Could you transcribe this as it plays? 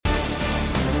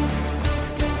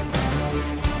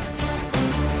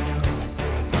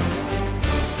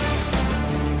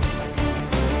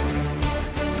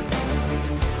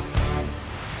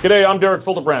G'day, I'm Derek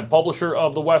Fulterbrand, publisher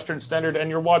of the Western Standard,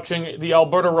 and you're watching the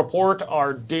Alberta Report,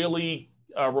 our daily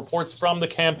reports from the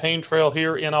campaign trail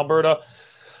here in Alberta.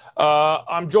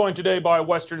 I'm joined today by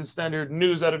Western Standard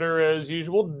news editor, as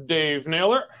usual, Dave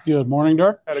Naylor. Good morning,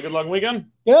 Derek. Had a good long weekend?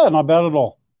 Yeah, not bad at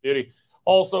all. Beauty.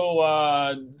 Also,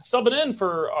 subbing in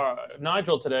for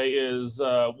Nigel today is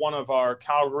one of our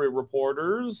Calgary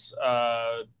reporters,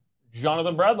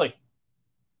 Jonathan Bradley.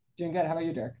 Doing good. How about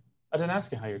you, Derek? I didn't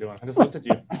ask you how you're doing. I just looked at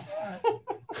you.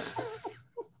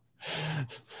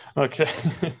 Okay.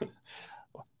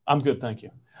 I'm good, thank you.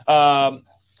 All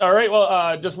right,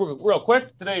 well, just real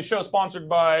quick, today's show is sponsored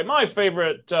by my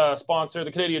favorite sponsor,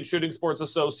 the Canadian Shooting Sports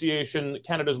Association,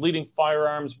 Canada's leading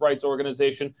firearms rights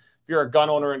organization. If you're a gun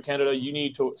owner in Canada, you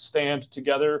need to stand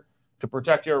together to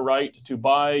protect your right to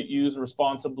buy, use, and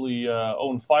responsibly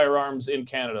own firearms in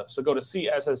Canada. So go to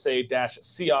cssa-cila.org,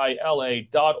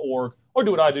 or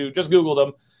do what I do, just Google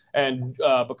them and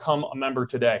become a member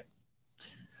today.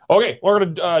 Okay, we're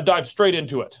going to dive straight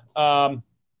into it. The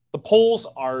polls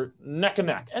are neck and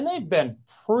neck, and they've been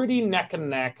pretty neck and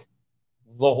neck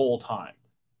the whole time.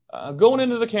 Going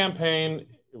into the campaign,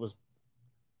 it was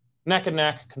neck and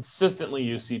neck, consistently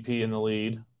UCP in the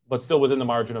lead, but still within the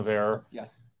margin of error.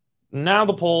 Yes. Now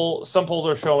some polls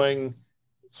are showing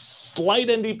slight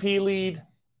NDP lead,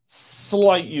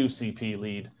 slight UCP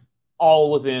lead, all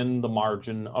within the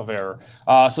margin of error.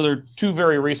 So there are two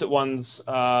very recent ones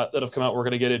that have come out we're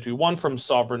going to get into. One from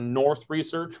Sovereign North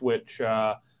Research, which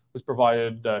was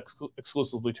provided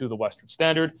exclusively to the Western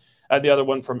Standard, and the other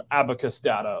one from Abacus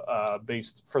data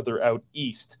based further out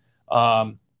east.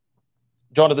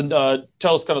 Jonathan,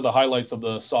 tell us kind of the highlights of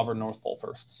the Sovereign North poll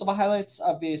first. So the highlights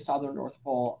of the Sovereign North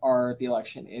poll are the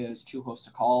election is too close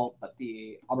to call, but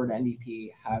the Alberta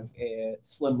NDP have a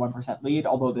slim 1% lead,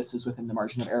 although this is within the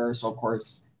margin of error, so of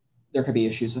course there could be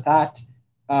issues with that.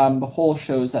 The poll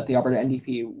shows that the Alberta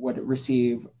NDP would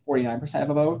receive 49%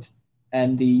 of a vote,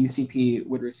 and the UCP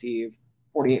would receive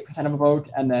 48% of a vote,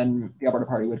 and then the Alberta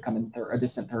Party would come in a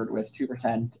distant third with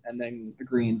 2%, and then the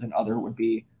Greens and other would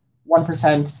be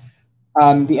 1%.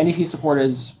 The NDP support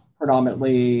is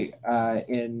predominantly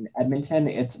in Edmonton.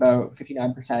 It's about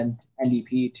 59%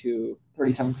 NDP to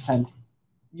 37%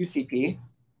 UCP.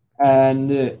 And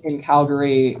in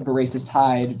Calgary, the race is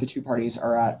tied. The two parties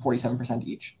are at 47%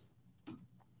 each.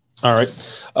 All right.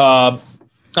 Now,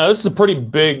 this is a pretty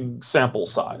big sample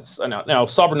size. Now,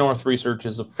 Sovereign North Research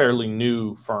is a fairly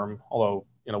new firm, although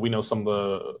we know some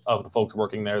of the folks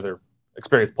working there. They're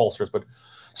experienced pollsters, but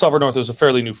Sovereign North is a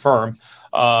fairly new firm.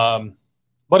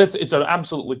 But it's an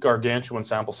absolutely gargantuan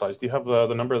sample size. Do you have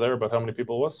the number there about how many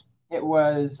people it was? It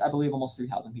was, I believe, almost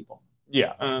 3,000 people.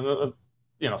 Yeah.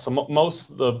 So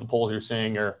most of the polls you're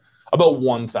seeing are about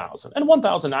 1,000. And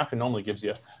 1,000 actually normally gives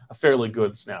you a fairly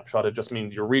good snapshot. It just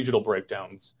means your regional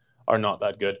breakdowns are not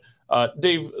that good.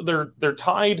 Dave, they're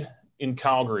tied in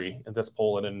Calgary in this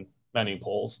poll and in many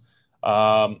polls.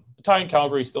 A tie in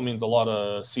Calgary still means a lot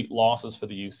of seat losses for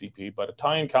the UCP, but a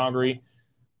tie in Calgary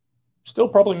still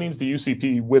probably means the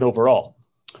UCP win overall.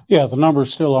 Yeah, the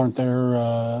numbers still aren't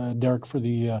there, Derek, for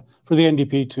the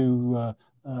NDP to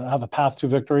have a path to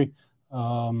victory.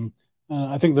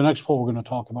 I think the next poll we're going to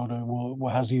talk about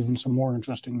has even some more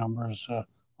interesting numbers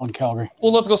on Calgary.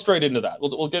 Well, let's go straight into that.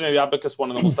 We'll get into the Abacus one,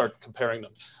 and then we'll start comparing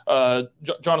them.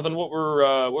 Jonathan, what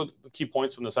were the key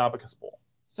points from this Abacus poll?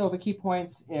 So the key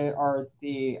points are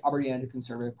the Alberta United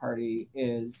Conservative Party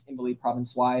is in the lead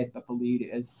province-wide, but the lead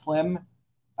is slim.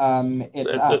 What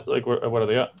are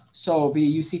they at? So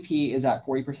the UCP is at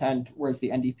 40%, whereas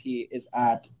the NDP is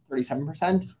at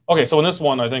 37%. Okay, so in this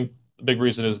one, I think the big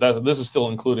reason is that this is still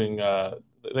including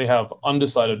they have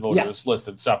undecided voters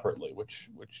listed separately, which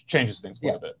changes things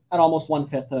quite a bit. And almost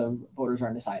 1/5 of voters are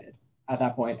undecided at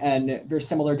that point. And there's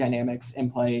similar dynamics in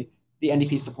play. The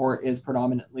NDP support is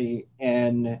predominantly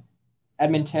in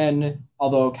Edmonton,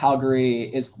 although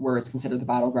Calgary is where it's considered the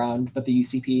battleground, but the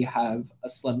UCP have a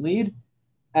slim lead.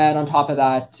 And on top of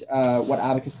that, what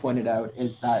Abacus pointed out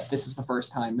is that this is the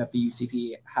first time that the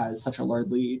UCP has such a large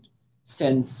lead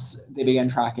since they began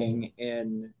tracking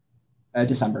in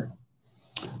December.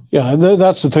 Yeah,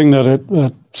 that's the thing that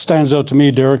it stands out to me,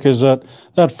 Derek, is that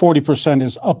 40%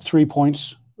 is up 3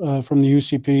 points from the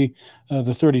UCP.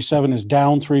 The 37 is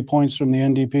down 3 points from the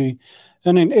NDP.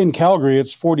 And in Calgary,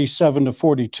 it's 47 to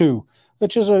 42,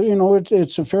 which is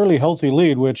it's a fairly healthy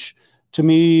lead, which to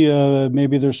me,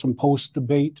 maybe there's some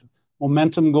post-debate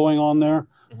momentum going on there.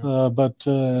 Mm-hmm. But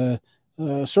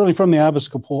certainly from the Abacus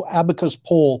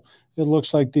poll, it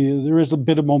looks like there is a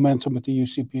bit of momentum with the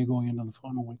UCP going into the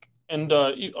final week. And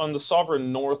on the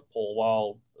Sovereign North poll,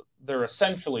 while they're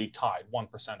essentially tied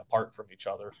 1% apart from each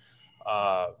other,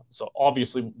 So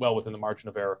obviously well within the margin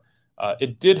of error.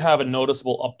 It did have a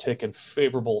noticeable uptick in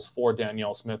favorables for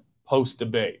Danielle Smith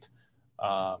post-debate.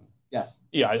 Yes.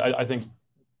 Yeah, I think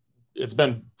it's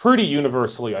been pretty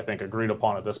universally, I think, agreed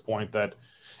upon at this point that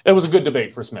it was a good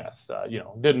debate for Smith.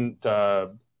 Didn't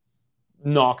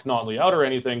knock Notley out or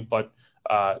anything, but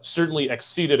certainly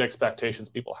exceeded expectations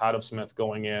people had of Smith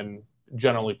going in,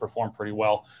 generally performed pretty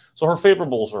well. So her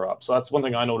favorables are up. So that's one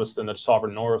thing I noticed in the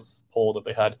Sovereign North poll that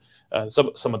they had.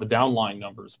 Some of the downline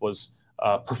numbers was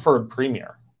preferred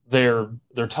premier. They're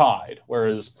tied,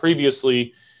 whereas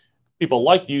previously people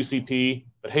liked UCP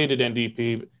but hated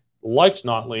NDP, liked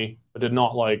Notley but did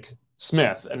not like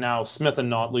Smith, and now Smith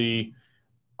and Notley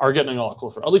are getting a lot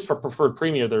closer. At least for preferred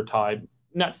premier, they're tied.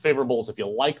 Net favorables, if you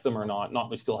like them or not,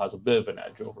 Notley still has a bit of an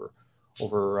edge over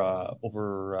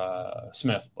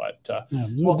Smith, but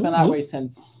well, it's been that way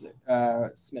since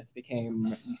Smith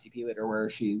became UCP leader, where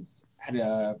she's had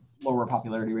a lower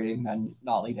popularity rating than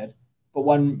Notley did. But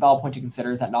one valid point to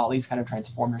consider is that Notley's kind of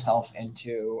transformed herself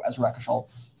into, as Rebecca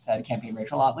Schultz said, campaign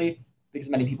Rachel Notley, because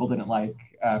many people didn't like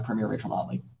Premier Rachel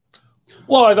Notley.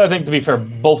 Well, I think to be fair,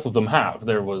 both of them have.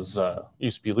 There was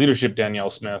UCP leadership Danielle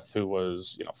Smith, who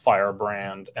was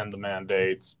firebrand, end the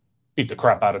mandates, beat the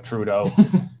crap out of Trudeau,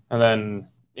 and then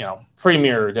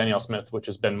Premier Danielle Smith, which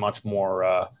has been much more.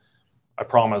 I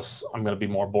promise I'm going to be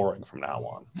more boring from now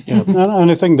on. Yeah,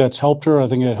 and I think that's helped her. I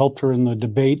think it helped her in the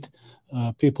debate.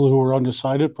 People who were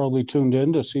undecided probably tuned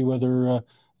in to see whether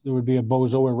there would be a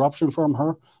bozo eruption from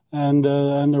her, and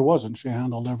there wasn't. She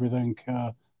handled everything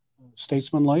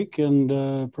statesmanlike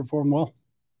and performed well.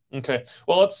 Okay,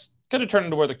 well, let's kind of turn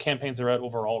into where the campaigns are at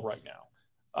overall right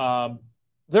now.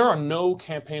 There are no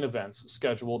campaign events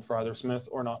scheduled for either Smith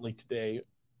or Notley today,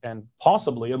 and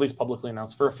possibly, at least publicly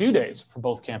announced, for a few days for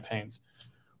both campaigns.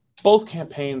 Both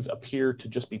campaigns appear to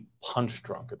just be punch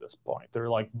drunk at this point. They're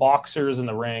like boxers in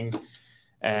the ring,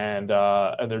 and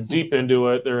they're deep into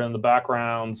it. They're in the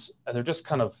backgrounds, and they're just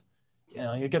kind of,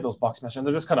 you get those box matches, and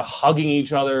they're just kind of hugging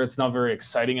each other. It's not very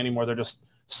exciting anymore. They're just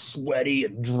sweaty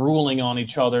and drooling on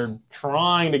each other,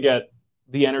 trying to get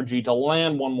the energy to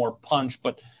land one more punch,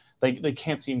 but they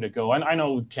can't seem to go. And I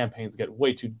know campaigns get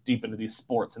way too deep into these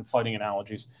sports and fighting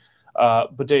analogies.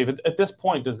 But Dave, at this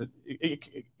point, does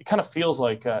it kind of feels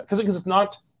like, because it's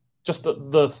not just the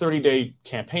 30-day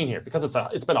campaign here, because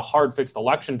it's been a hard-fixed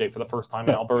election day for the first time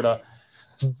in Alberta.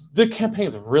 The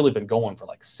campaign's really been going for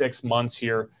like 6 months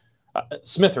here.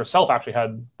 Smith herself actually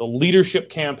had the leadership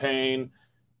campaign,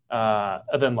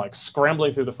 and then like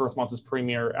scrambling through the first months as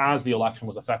premier as the election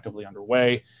was effectively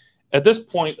underway. At this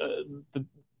point,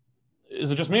 is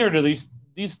it just me, or do these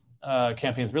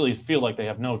campaigns really feel like they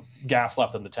have no gas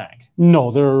left in the tank?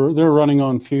 No, they're running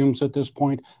on fumes at this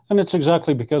point, and it's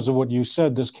exactly because of what you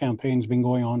said. This campaign's been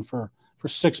going on for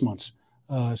 6 months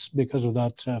because of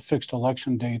that fixed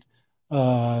election date.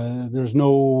 There's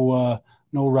no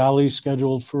rallies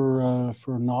scheduled for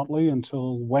Notley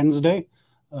until Wednesday.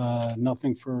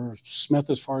 Nothing for Smith,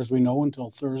 as far as we know, until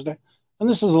Thursday. And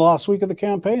this is the last week of the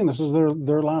campaign. This is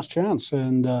their last chance,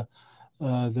 and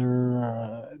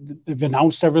they've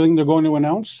announced everything they're going to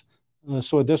announce.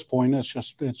 So at this point,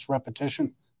 it's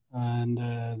repetition, and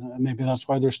maybe that's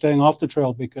why they're staying off the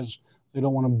trail, because they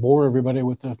don't want to bore everybody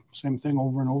with the same thing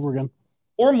over and over again.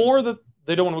 Or more, that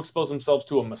they don't want to expose themselves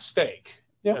to a mistake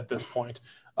at this point.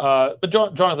 But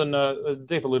Jonathan,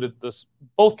 Dave alluded to this.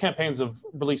 Both campaigns have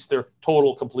released their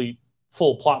total, complete,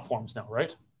 full platforms now,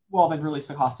 right? Well, they've released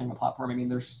the costing of the platform. I mean,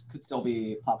 there could still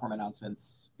be platform announcement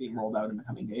being rolled out in the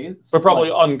coming days. But probably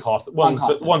uncosted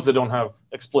ones that don't have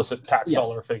explicit tax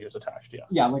dollar figures attached. Yeah.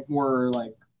 Yeah, like more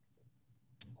like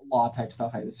law type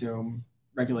stuff, I'd assume,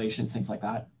 regulations, things like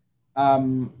that.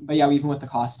 But yeah, even with the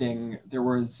costing, there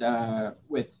was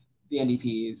with the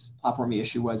NDP's platform, the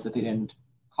issue was that they didn't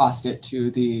cost it to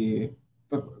the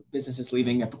businesses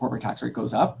leaving if the corporate tax rate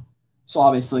goes up. So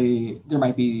obviously, there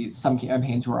might be some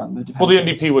campaigns who are on the defensive. Well,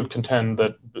 the NDP would contend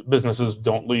that businesses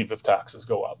don't leave if taxes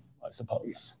go up, I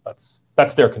suppose.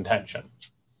 That's their contention.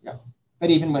 Yeah. But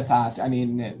even with that, I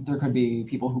mean, there could be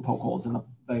people who poke holes in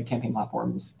the campaign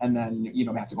platforms, and then, we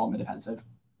have to go on the defensive.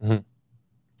 Mm-hmm.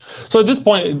 So at this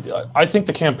point, I think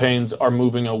the campaigns are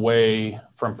moving away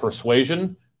from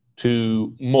persuasion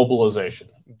to mobilization.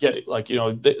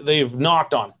 They've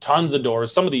knocked on tons of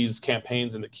doors. Some of these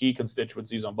campaigns in the key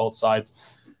constituencies on both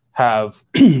sides have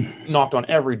knocked on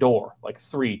every door like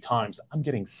 3 times. I'm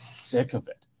getting sick of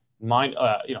it. My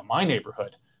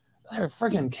neighborhood, there are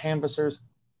friggin' canvassers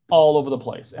all over the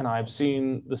place, and I've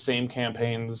seen the same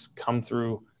campaigns come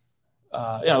through.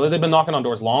 They've been knocking on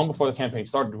doors long before the campaign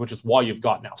started, which is why you've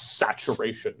got now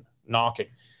saturation knocking.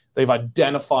 They've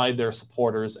identified their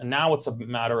supporters, and now it's a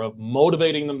matter of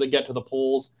motivating them to get to the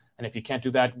polls. And if you can't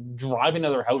do that, driving to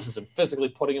their houses and physically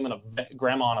putting them in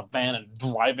grandma in a van and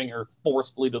driving her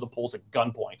forcefully to the polls at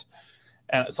gunpoint.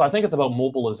 And so I think it's about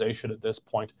mobilization at this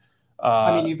point.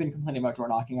 I mean, you've been complaining about door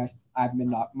knocking. I've been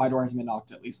knocked. My door has been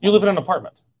knocked at least once. You live in an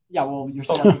apartment. Yeah, well, you're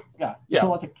still allowed to, you're still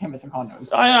allowed to canvas and condos.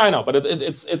 I know, but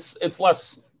it's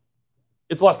less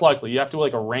likely. You have to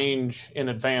like arrange in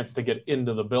advance to get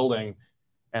into the building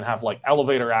and have like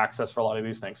elevator access for a lot of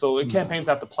these things. So campaigns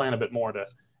have to plan a bit more to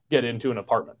get into an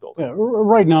apartment building. Yeah,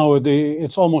 right now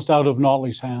it's almost out of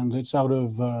Notley's hands. It's out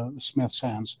of Smith's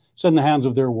hands. It's in the hands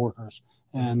of their workers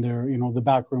and their, the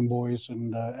backroom boys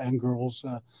and girls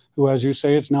who, as you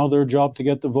say, it's now their job to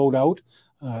get the vote out.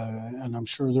 And I'm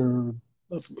sure they're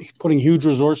putting huge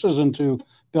resources into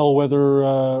bellwether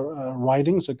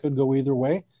ridings that could go either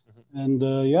way. And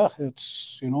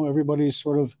it's, everybody's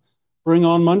sort of bring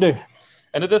on Monday.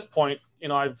 And at this point,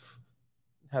 I've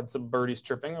had some birdies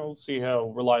chirping. We'll see how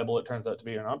reliable it turns out to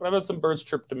be or not. But I've had some birds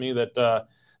chirp to me that the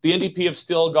NDP have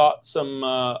still got some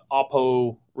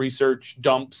Oppo research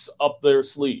dumps up their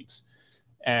sleeves.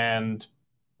 And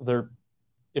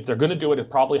if they're going to do it, it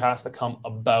probably has to come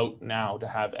about now to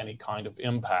have any kind of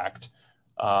impact.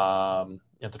 You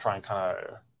have to try and kind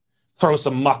of throw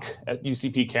some muck at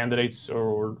UCP candidates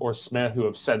or Smith who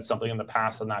have said something in the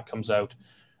past and that comes out.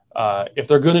 If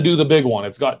they're going to do the big one,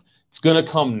 it's going to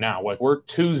come now. Like we're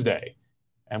Tuesday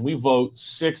and we vote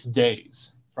 6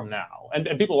 days from now. And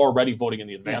people are already voting in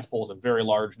the advance polls in very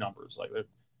large numbers. Like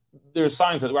there's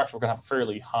signs that we're actually going to have a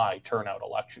fairly high turnout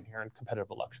election here, and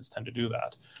competitive elections tend to do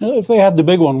that. If they had the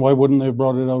big one, why wouldn't they have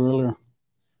brought it out earlier?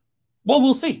 Well,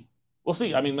 we'll see. We'll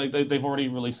see. I mean, they've already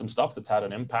released some stuff that's had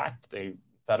an impact. They've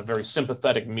had a very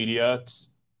sympathetic media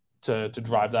to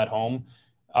drive that home.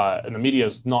 And the media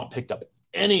has not picked up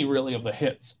any really of the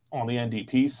hits on the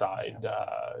NDP side.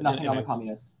 Nothing on the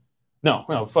communists. No.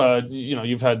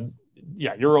 You've had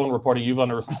your own reporting. You've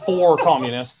unearthed 4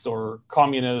 communists or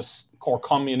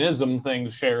communism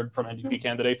things shared from NDP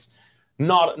candidates.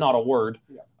 Not a word.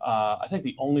 Yeah. I think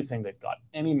the only thing that got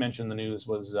any mention in the news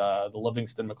was the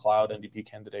Livingston McLeod NDP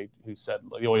candidate who said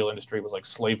the oil industry was like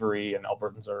slavery and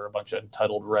Albertans are a bunch of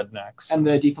entitled rednecks. And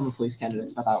the defund the police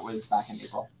candidates, but that was back in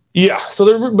April. Yeah, so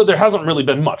there hasn't really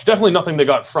been much. Definitely nothing that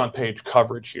got front page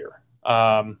coverage here.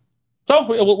 So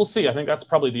we'll see. I think that's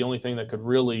probably the only thing that could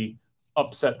really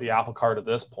upset the apple cart at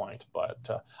this point. But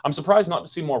I'm surprised not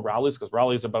to see more rallies, because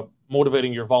rallies are about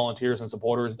motivating your volunteers and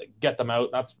supporters to get them out.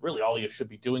 That's really all you should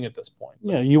be doing at this point.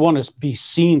 Yeah, you want to be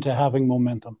seen to having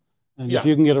momentum. And if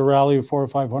you can get a rally of 400 or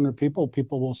 500 people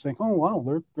will think, oh,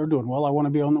 wow, they're doing well. I want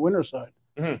to be on the winner's side.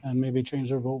 Mm-hmm. And maybe change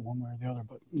their vote one way or the other.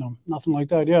 But no, nothing like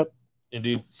that yet.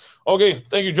 Indeed. Okay,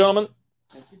 thank you, gentlemen.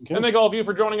 Thank you. And thank all of you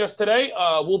for joining us today.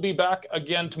 We'll be back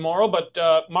again tomorrow, but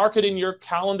mark it in your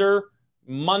calendar.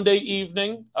 Monday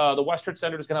evening, the Western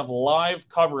Standard is going to have live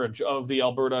coverage of the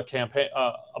Alberta campaign,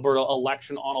 Alberta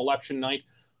election on election night.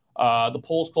 The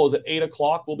polls close at 8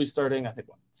 o'clock. We'll be starting, I think,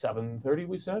 7:30.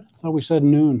 We said. I thought we said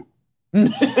noon.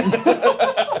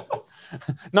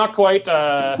 Not quite.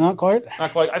 Not quite.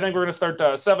 Not quite. I think we're going to start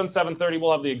 7:30.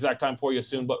 We'll have the exact time for you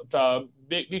soon, but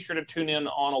be sure to tune in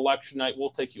on election night.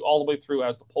 We'll take you all the way through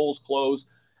as the polls close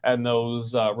and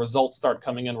those results start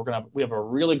coming in. We have a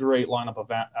really great lineup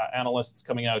of analysts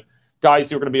coming out, guys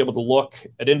who are going to be able to look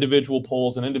at individual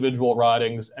polls and individual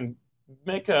ridings and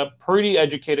make a pretty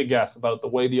educated guess about the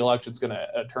way the election is going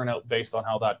to turn out based on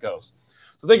how that goes.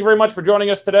 So thank you very much for joining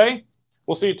us today.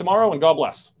 We'll see you tomorrow, and God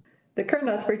bless. The current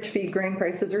Uxbridge feed grain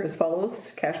prices are as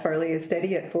follows. Cash barley is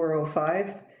steady at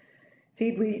 $4.05.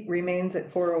 Feed wheat remains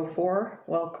at $4.04,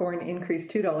 while corn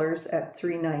increased $2 at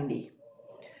 $3.90.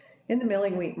 In the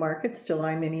milling wheat markets,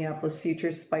 July Minneapolis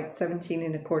futures spiked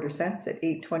 17.25 cents at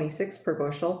 $8.26 per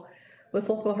bushel, with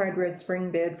local hard red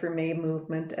spring bid for May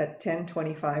movement at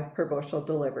 $10.25 per bushel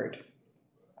delivered.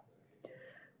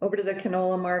 Over to the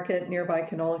canola market, nearby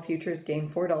canola futures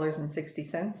gained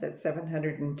 $4.60 at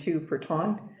 $702 per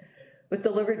ton, with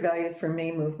delivered values for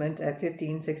May movement at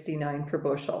 $15.69 per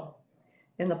bushel.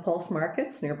 In the pulse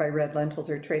markets, nearby red lentils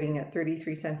are trading at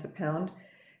 33 cents a pound,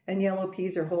 and yellow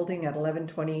peas are holding at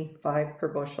 $11.25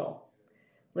 per bushel.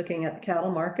 Looking at the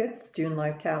cattle markets, June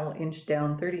live cattle inched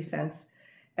down 30 cents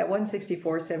at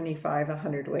 $164.75 a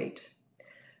hundredweight.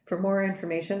 For more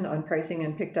information on pricing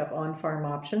and picked up on-farm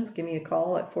options, give me a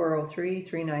call at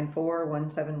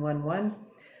 403-394-1711.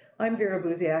 I'm Vera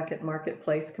Buziak at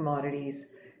Marketplace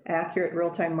Commodities. Accurate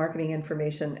real-time marketing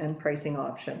information and pricing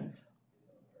options.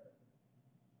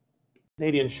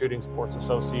 Canadian Shooting Sports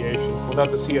Association. Without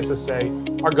the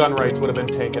CSSA, our gun rights would have been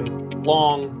taken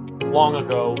long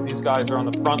ago. These guys are on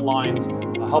the front lines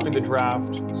helping to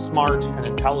draft smart and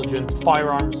intelligent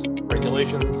firearms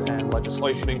regulations and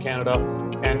legislation in Canada,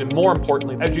 and more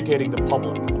importantly, educating the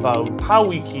public about how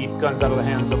we keep guns out of the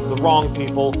hands of the wrong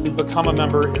people. To become a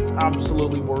member, it's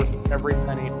absolutely worth every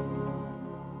penny.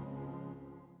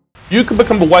 You can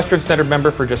become a Western Standard member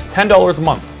for just $10 a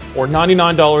month or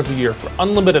 $99 a year for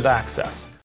unlimited access